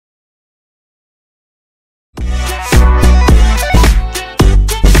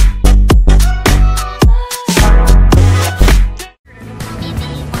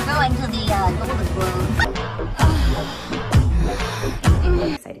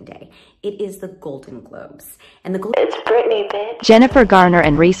exciting day. It is the Golden Globes. And It's Britney, bitch. Jennifer Garner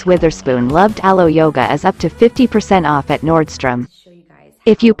and Reese Witherspoon loved Aloe Yoga as up to 50% off at Nordstrom.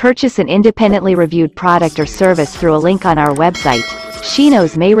 If you purchase an independently reviewed product or service through a link on our website,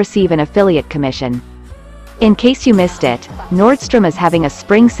 Shenos may receive an affiliate commission. In case you missed it, Nordstrom is having a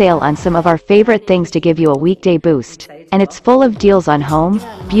spring sale on some of our favorite things to give you a weekday boost, and it's full of deals on home,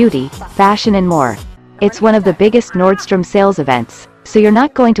 beauty, fashion and more. It's one of the biggest Nordstrom sales events, so you're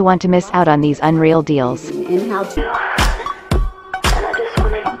not going to want to miss out on these unreal deals.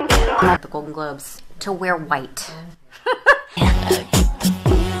 At the Golden Globes to wear white.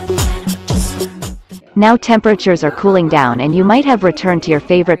 Now temperatures are cooling down and you might have returned to your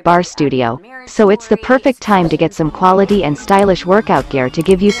favorite bar studio, so it's the perfect time to get some quality and stylish workout gear to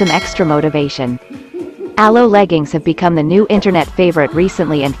give you some extra motivation. Aloe leggings have become the new internet favorite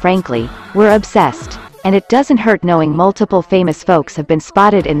recently, and frankly, we're obsessed. And it doesn't hurt knowing multiple famous folks have been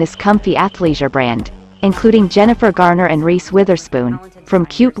spotted in this comfy athleisure brand, including Jennifer Garner and Reese Witherspoon. From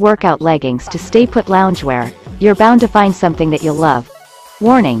cute workout leggings to stay-put loungewear, you're bound to find something that you'll love.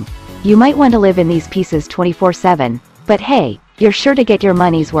 Warning: you might want to live in these pieces 24/7, but hey, you're sure to get your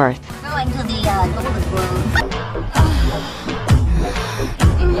money's worth. Going to the Golden Globes.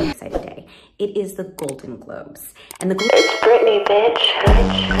 Exciting day. It is the Golden Globes. And It's Britney, bitch.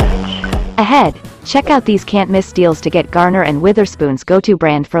 Ahead, check out these can't-miss deals to get Garner and Witherspoon's go-to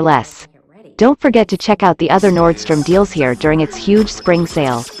brand for less. Don't forget to check out the other Nordstrom deals here during its huge spring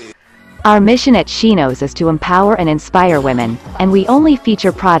sale. Our mission at Shenos is to empower and inspire women, and we only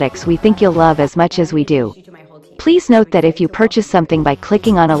feature products we think you'll love as much as we do. Please note that if you purchase something by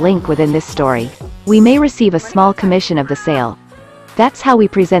clicking on a link within this story, we may receive a small commission of the sale. That's how we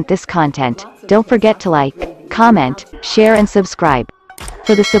present this content. Don't forget to like, comment, share and subscribe.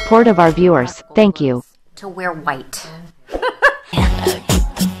 For the support of our viewers, thank you. to wear white.